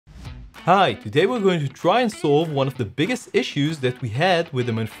Hi, today we're going to try and solve one of the biggest issues that we had with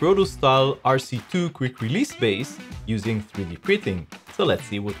the Manfrotto style RC2 quick release base using 3D printing. So let's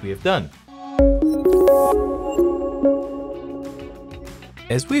see what we have done.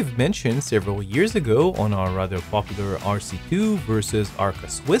 As we've mentioned several years ago on our rather popular RC2 versus Arca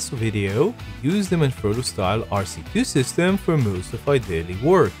Swiss video, we use the Manfrotto style RC2 system for most of our daily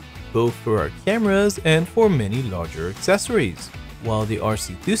work, both for our cameras and for many larger accessories. While the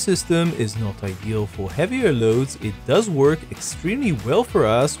RC2 system is not ideal for heavier loads, it does work extremely well for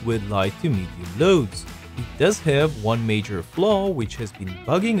us with light to medium loads. It does have one major flaw which has been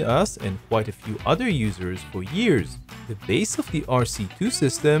bugging us and quite a few other users for years. The base of the RC2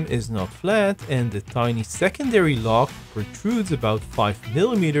 system is not flat and the tiny secondary lock protrudes about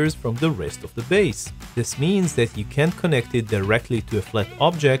 5mm from the rest of the base. This means that you can't connect it directly to a flat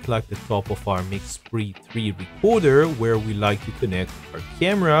object like the top of our Mixpre 3 recorder, where we like to connect our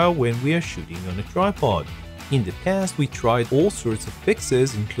camera when we are shooting on a tripod. In the past, we tried all sorts of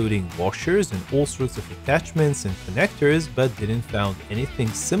fixes, including washers and all sorts of attachments and connectors, but didn't find anything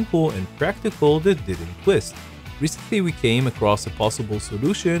simple and practical that didn't twist. Recently, we came across a possible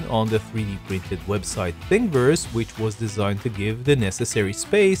solution on the 3D printed website Thingiverse, which was designed to give the necessary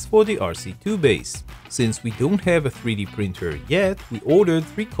space for the RC2 base. Since we don't have a 3D printer yet, we ordered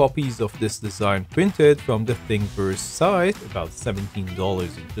 3 copies of this design printed from the Thingiverse site, about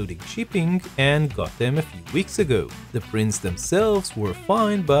 $17 including shipping, and got them a few weeks ago. The prints themselves were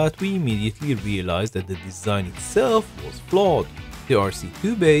fine, but we immediately realized that the design itself was flawed. The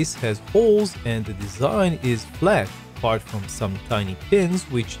RC2 base has holes and the design is flat, apart from some tiny pins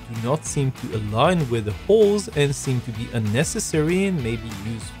which do not seem to align with the holes and seem to be unnecessary and may be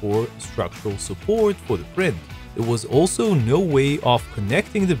used for structural support for the print. There was also no way of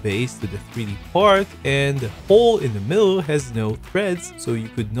connecting the base to the 3D part, and the hole in the middle has no threads, so you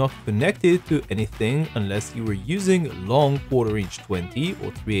could not connect it to anything unless you were using a long 1/4" 20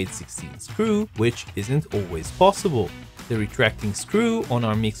 or 3/8" screw, which isn't always possible. The retracting screw on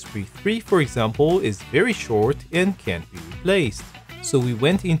our Mixpre 3, for example, is very short and can't be replaced. So we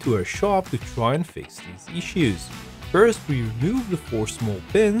went into our shop to try and fix these issues. First, we removed the 4 small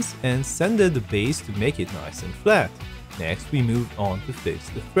pins and sanded the base to make it nice and flat. Next, we moved on to fix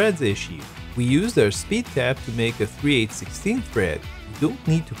the threads issue. We used our speed tab to make a 3/8" thread. You don't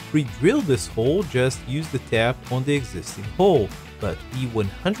need to pre-drill this hole, just use the tab on the existing hole. But be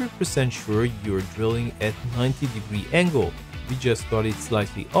 100% sure you're drilling at 90° angle. We just got it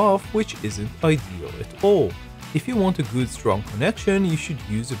slightly off, which isn't ideal at all. If you want a good strong connection, you should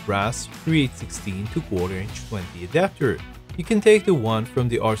use a brass 3/8" to 1/4" 20 adapter. You can take the one from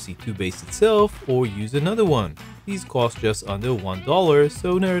the RC2 base itself or use another one. These cost just under $1,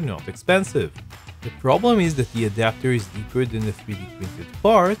 so they're not expensive. The problem is that the adapter is deeper than the 3D printed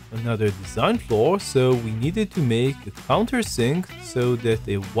part, another design flaw, so we needed to make a countersink so that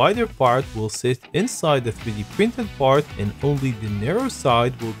a wider part will sit inside the 3D printed part and only the narrow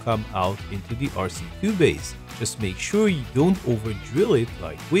side will come out into the RC2 base. Just make sure you don't over drill it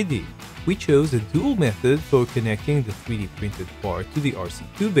like we did. We chose a dual method for connecting the 3D printed part to the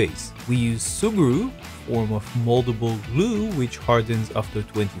RC2 base. We use Sugru, a form of moldable glue which hardens after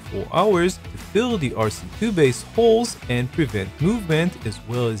 24 hours to fill the RC2 base holes and prevent movement, as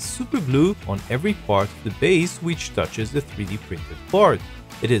well as super glue on every part of the base which touches the 3D printed part.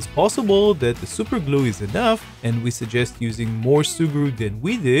 It is possible that the super glue is enough, and we suggest using more Sugru than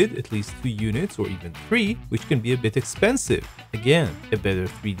we did, at least 2 units or even 3, which can be a bit expensive. Again, a better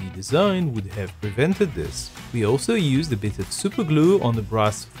 3D design would have prevented this. We also used a bit of super glue on the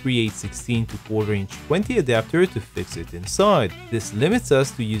brass 3/8" to 1/4" 20 adapter to fix it inside. This limits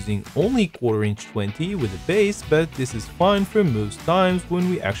us to using only 1/4" 20 with a base, but this is fine for most times when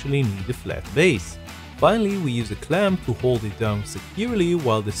we actually need a flat base. Finally, we use a clamp to hold it down securely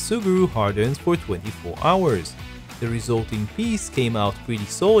while the Sugru hardens for 24 hours. The resulting piece came out pretty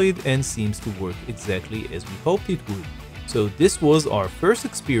solid and seems to work exactly as we hoped it would. So this was our first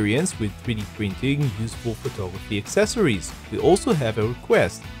experience with 3D printing useful photography accessories. We also have a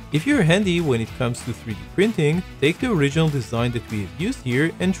request. If you're handy when it comes to 3D printing, take the original design that we have used here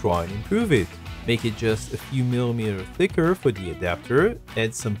and try and improve it. Make it just a few millimeters thicker for the adapter,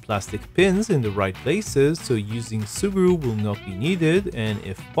 add some plastic pins in the right places so using Sugru will not be needed, and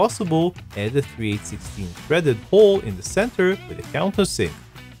if possible, add a 3/8" threaded hole in the center with a countersink.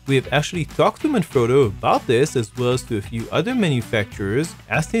 We have actually talked to Manfrotto about this, as well as to a few other manufacturers,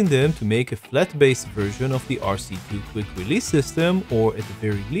 asking them to make a flat-based version of the RC2 quick release system, or at the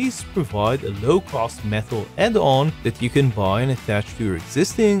very least provide a low-cost metal add-on that you can buy and attach to your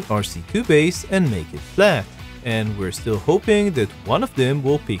existing RC2 base and make it flat. and we're still hoping that one of them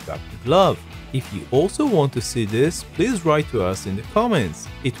will pick up the glove. If you also want to see this, please write to us in the comments.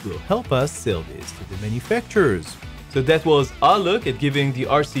 It will help us sell this to the manufacturers. So that was our look at giving the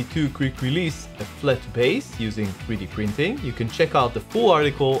RC2 quick release a flat base using 3D printing. You can check out the full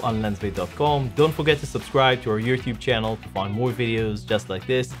article on lensvid.com. Don't forget to subscribe to our YouTube channel to find more videos just like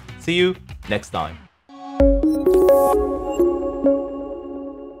this. See you next time.